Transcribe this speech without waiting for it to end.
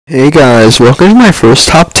Hey guys, welcome to my first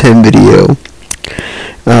top 10 video.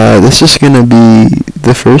 This is gonna be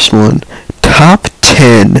the first one. Top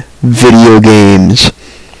 10 video games.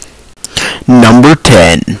 Number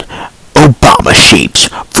 10. Obama shapes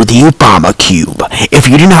for the Obama Cube. If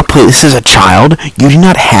you did not play this as a child, you do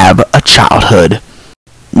not have a childhood.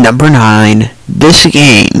 Number 9. This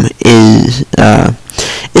game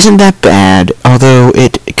isn't that bad, although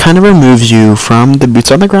it kind of removes you from the boots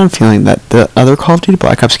on the ground feeling that the other Call of Duty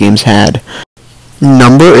Black Ops games had.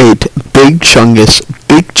 Number 8, Big Chungus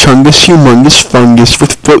humongous fungus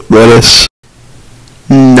with foot lettuce.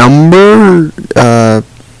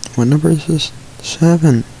 What number is this?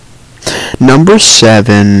 7. Number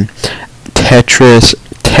 7, Tetris.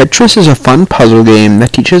 Tetris is a fun puzzle game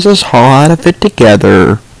that teaches us how to fit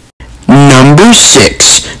together. Number 6,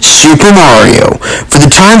 Super Mario. For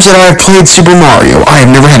the times that I have played Super Mario, I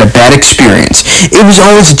have never had a bad experience. It was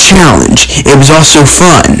always a challenge. It was also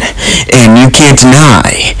fun. And you can't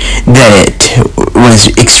deny that it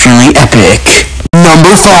was extremely epic.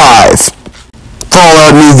 Number 5,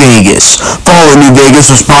 Fallout New Vegas. Fallout New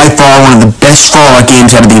Vegas was by far one of the best Fallout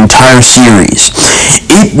games out of the entire series.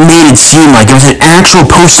 It made it seem like it was an actual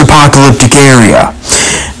post-apocalyptic area.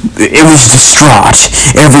 It was distraught.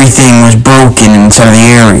 Everything was broken inside of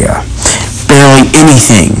the area. Barely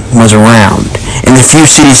anything was around, and the few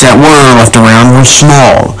cities that were left around were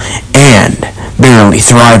small and barely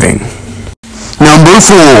thriving. Number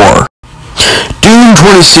 4. Doom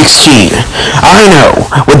 2016. I know,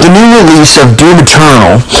 with the new release of Doom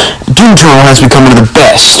Eternal has become one of the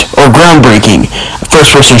best, or groundbreaking,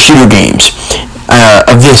 first-person shooter games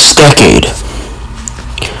of this decade,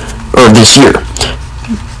 or this year.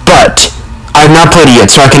 But I have not played it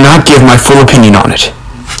yet, so I cannot give my full opinion on it.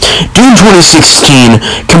 Doom 2016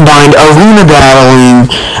 combined arena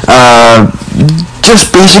battling,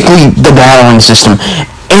 just basically the battling system.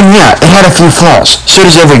 And yeah, it had a few flaws. So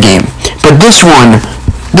does every game. But this one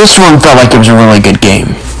felt like it was a really good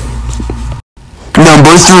game.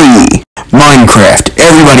 Number 3, Minecraft.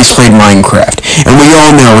 Everybody's played Minecraft, and we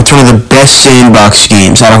all know it's one of the best sandbox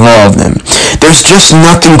games out of all of them. There's just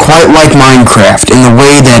nothing quite like Minecraft in the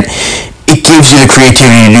way that it gives you the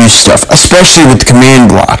creativity to do stuff, especially with the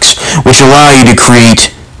command blocks, which allow you to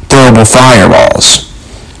create throwable fireballs.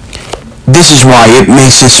 This is why it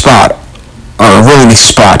makes a spot, or really makes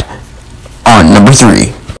a spot, on number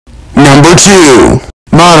 3. Number 2.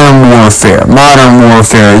 Modern Warfare. Modern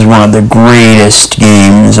Warfare is one of the greatest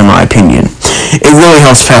games, in my opinion. It really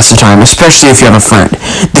helps pass the time, especially if you have a friend.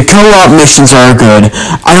 The co-op missions are good.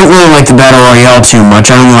 I don't really like the Battle Royale too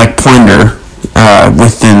much. I only like Plunder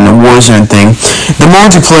within the Warzone thing. The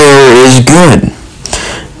multiplayer is good.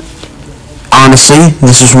 Honestly,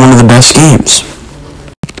 this is one of the best games.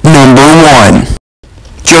 Number 1.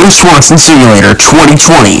 Joe Swanson Simulator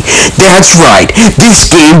 2020. That's right. This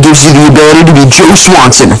game gives you the ability to be Joe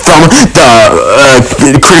Swanson from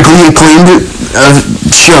the critically acclaimed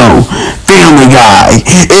show Family Guy.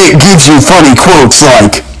 It gives you funny quotes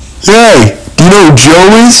like, "Hey, do you know who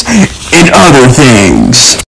Joe is?" and other things.